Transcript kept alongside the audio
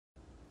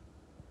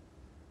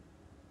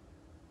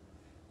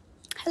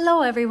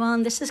Hello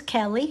everyone, this is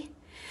Kelly.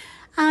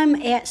 I'm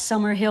at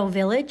Summerhill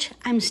Village.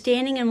 I'm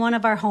standing in one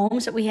of our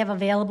homes that we have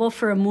available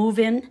for a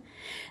move-in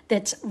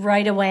that's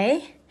right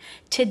away.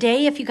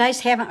 Today, if you guys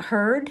haven't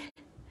heard,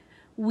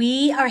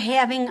 we are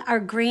having our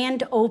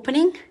grand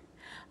opening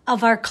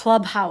of our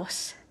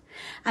clubhouse.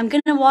 I'm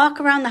going to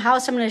walk around the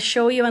house. I'm going to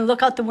show you and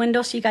look out the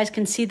window so you guys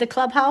can see the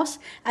clubhouse.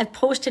 I've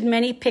posted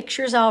many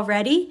pictures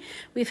already.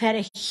 We've had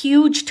a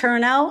huge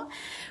turnout.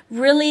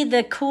 Really,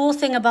 the cool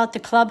thing about the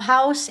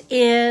clubhouse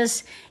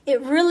is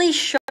it really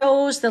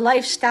shows the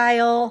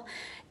lifestyle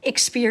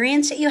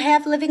experience that you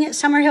have living at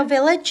Summerhill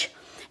Village,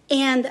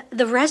 and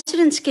the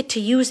residents get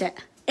to use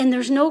it, and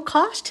there's no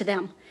cost to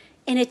them,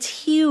 and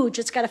it's huge.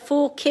 It's got a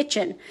full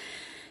kitchen.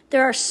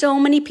 There are so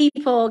many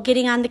people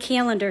getting on the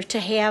calendar to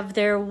have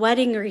their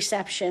wedding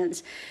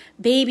receptions,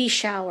 baby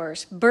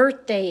showers,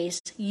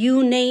 birthdays,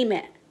 you name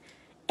it.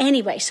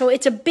 Anyway, so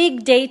it's a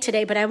big day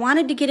today, but I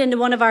wanted to get into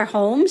one of our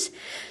homes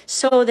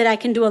so that I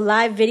can do a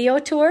live video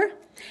tour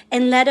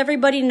and let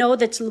everybody know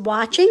that's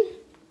watching.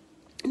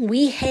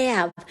 We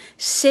have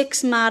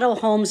 6 model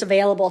homes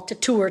available to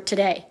tour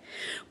today.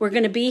 We're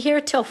going to be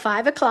here till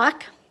 5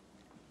 o'clock.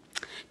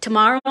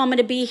 Tomorrow I'm going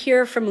to be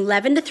here from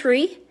 11 to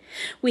 3.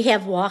 We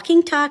have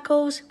walking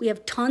tacos. We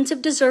have tons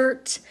of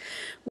desserts.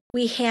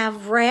 We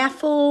have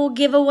raffle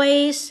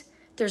giveaways.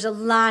 There's a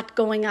lot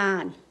going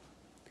on.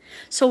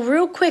 So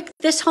real quick,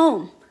 this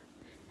home,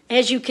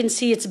 as you can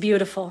see, it's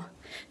beautiful.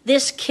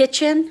 This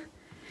kitchen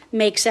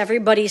makes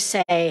everybody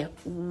say,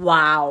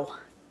 wow.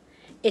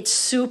 It's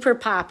super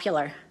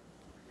popular.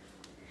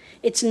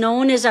 It's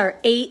known as our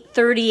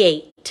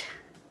 838.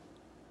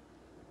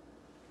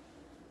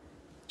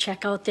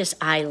 Check out this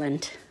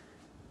island.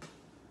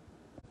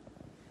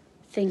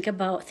 Think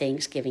about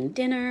Thanksgiving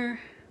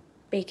dinner,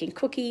 baking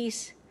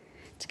cookies.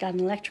 It's got an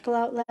electrical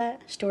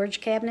outlet,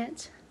 storage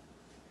cabinets.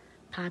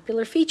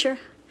 Popular feature.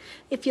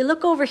 If you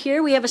look over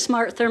here, we have a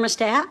smart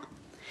thermostat.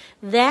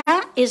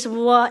 That is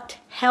what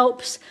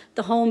helps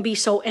the home be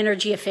so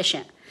energy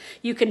efficient.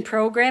 You can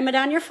program it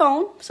on your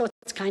phone, so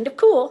it's kind of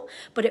cool,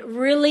 but it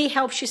really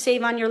helps you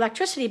save on your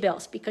electricity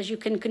bills because you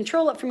can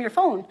control it from your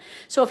phone.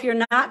 So if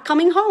you're not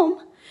coming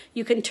home,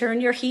 you can turn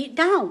your heat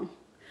down.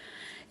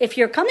 If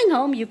you're coming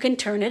home, you can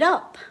turn it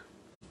up.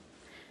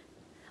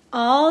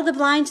 All the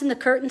blinds and the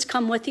curtains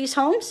come with these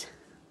homes.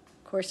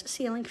 Of course, a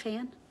ceiling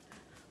fan.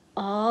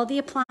 All the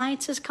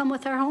appliances come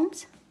with our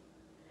homes.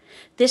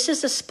 This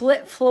is a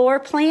split floor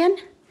plan,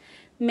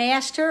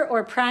 master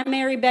or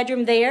primary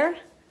bedroom there.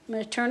 I'm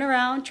going to turn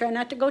around, try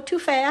not to go too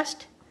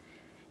fast.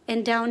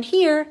 And down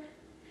here,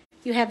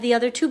 you have the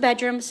other 2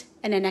 bedrooms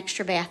and an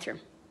extra bathroom.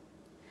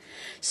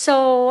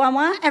 So I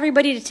want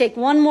everybody to take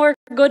one more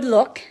good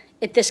look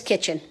at this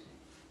kitchen.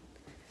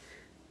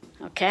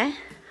 Okay?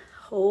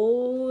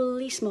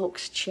 Holy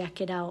smokes,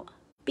 check it out.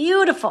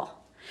 Beautiful.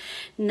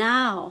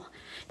 Now,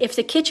 if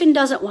the kitchen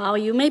doesn't wow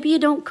you, maybe you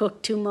don't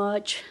cook too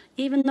much,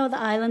 even though the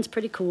island's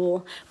pretty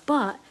cool,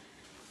 but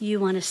you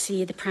want to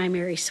see the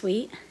primary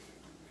suite.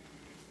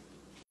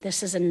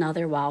 This is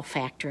another wow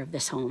factor of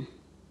this home.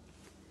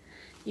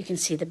 You can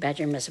see the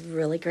bedroom is a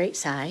really great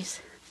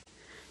size.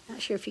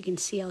 Not sure if you can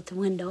see out the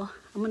window.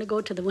 I'm going to go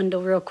to the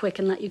window real quick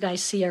and let you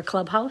guys see our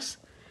clubhouse.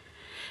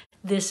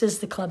 This is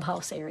the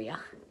clubhouse area.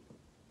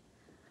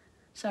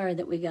 Sorry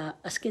that we got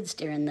a skid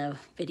steer in the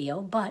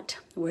video, but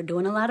we're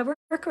doing a lot of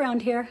work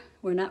around here.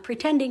 We're not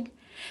pretending.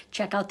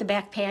 Check out the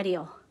back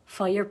patio.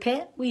 Fire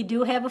pit. We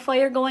do have a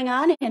fire going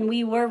on, and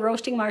we were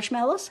roasting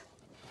marshmallows.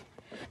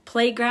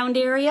 Playground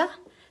area.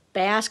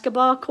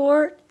 Basketball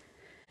court.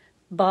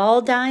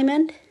 Ball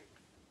diamond.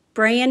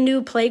 Brand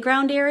new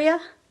playground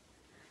area.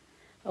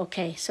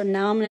 Okay, so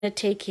now I'm going to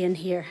take you in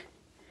here.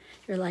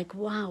 You're like,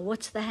 wow,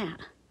 what's that?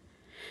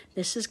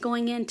 This is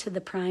going into the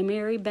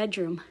primary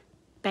bedroom,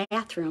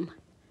 bathroom.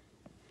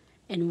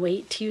 And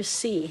wait till you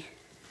see.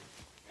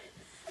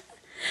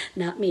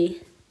 Not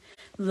me.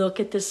 Look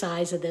at the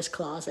size of this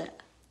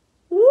closet.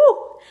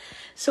 Woo!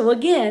 So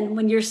again,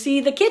 when you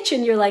see the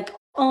kitchen, you're like,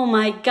 oh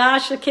my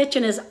gosh, the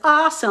kitchen is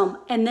awesome.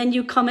 And then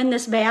you come in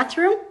this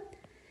bathroom,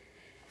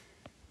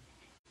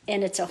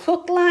 and it's a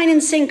hook, line,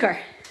 and sinker.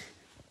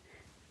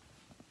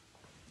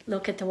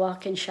 Look at the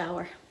walk-in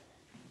shower.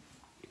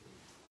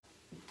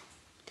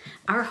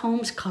 Our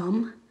homes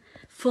come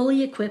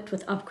fully equipped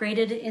with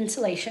upgraded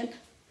insulation,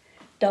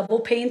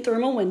 double pane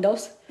thermal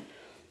windows.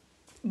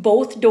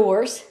 Both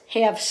doors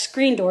have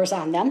screen doors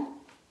on them.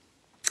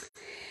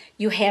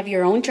 You have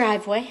your own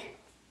driveway.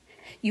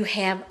 You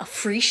have a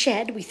free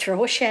shed. We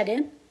throw a shed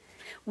in.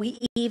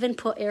 We even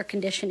put air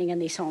conditioning in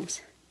these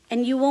homes.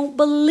 And you won't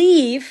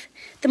believe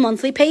the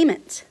monthly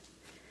payments.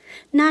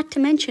 Not to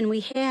mention we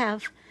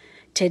have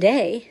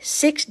today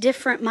 6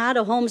 different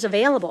model homes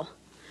available.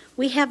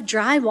 We have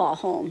drywall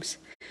homes.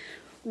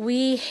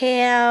 We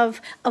have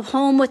a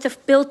home with a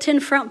built-in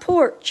front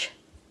porch.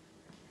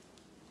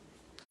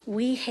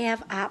 We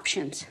have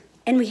options.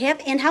 And we have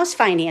in-house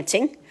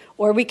financing,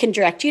 or we can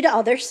direct you to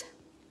others.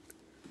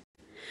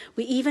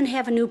 We even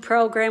have a new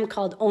program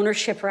called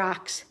Ownership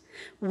Rocks.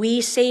 We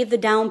save the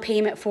down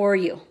payment for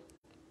you.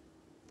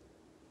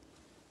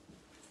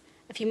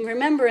 If you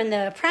remember, in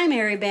the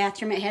primary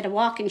bathroom, it had a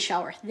walk-in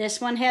shower. This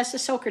one has the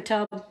soaker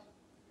tub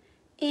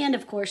and,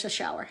 of course, a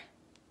shower.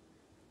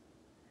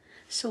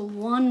 So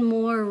one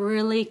more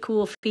really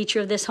cool feature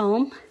of this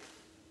home.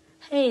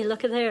 Hey,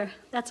 look at there.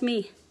 That's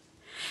me.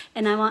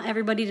 And I want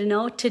everybody to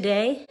know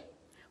today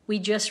we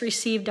just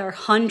received our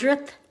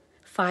 100th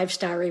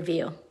 5-star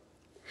review.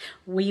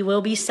 We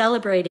will be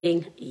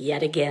celebrating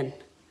yet again.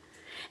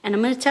 And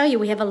I'm going to tell you,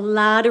 we have a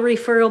lot of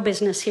referral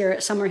business here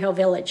at Summerhill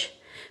Village.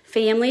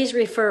 Families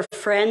refer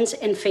friends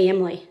and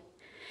family.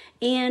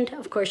 And,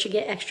 of course, you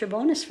get extra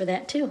bonus for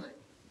that, too.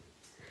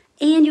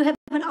 And you have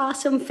an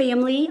awesome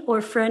family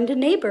or friend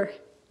and neighbor.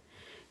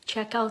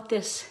 Check out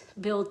this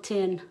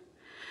built-in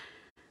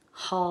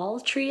hall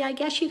tree, I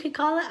guess you could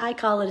call it. I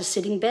call it a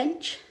sitting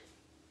bench.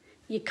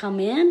 You come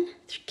in,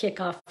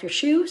 kick off your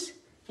shoes,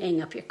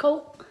 hang up your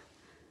coat.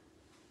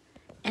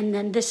 And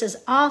then this is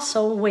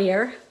also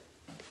where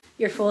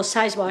your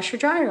full-size washer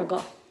dryer will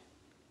go.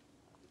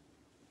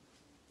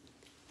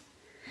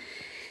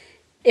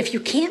 If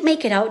you can't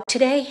make it out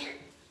today,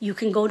 you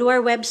can go to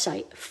our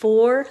website,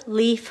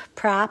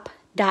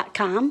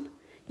 4leafprop.com.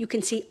 You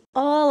can see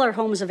all our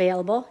homes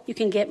available. You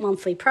can get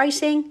monthly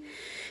pricing.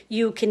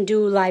 You can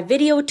do live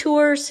video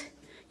tours.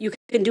 You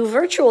can do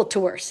virtual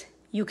tours.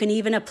 You can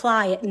even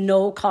apply at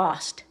no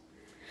cost.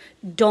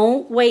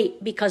 Don't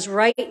wait, because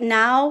right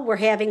now we're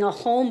having a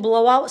home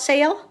blowout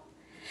sale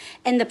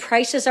and the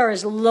prices are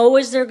as low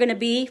as they're going to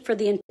be for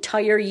the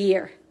entire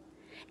year.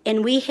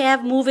 And we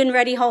have move-in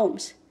ready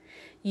homes.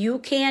 You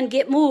can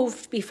get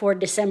moved before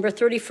December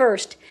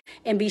 31st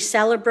and be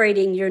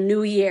celebrating your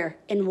new year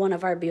in one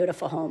of our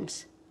beautiful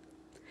homes.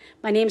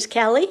 My name's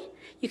Kelly.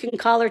 You can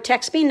call or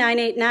text me,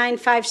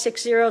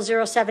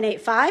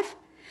 989-560-0785.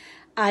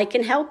 I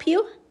can help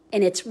you,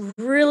 and it's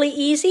really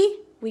easy.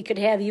 We could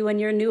have you in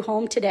your new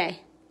home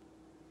today.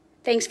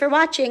 Thanks for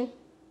watching.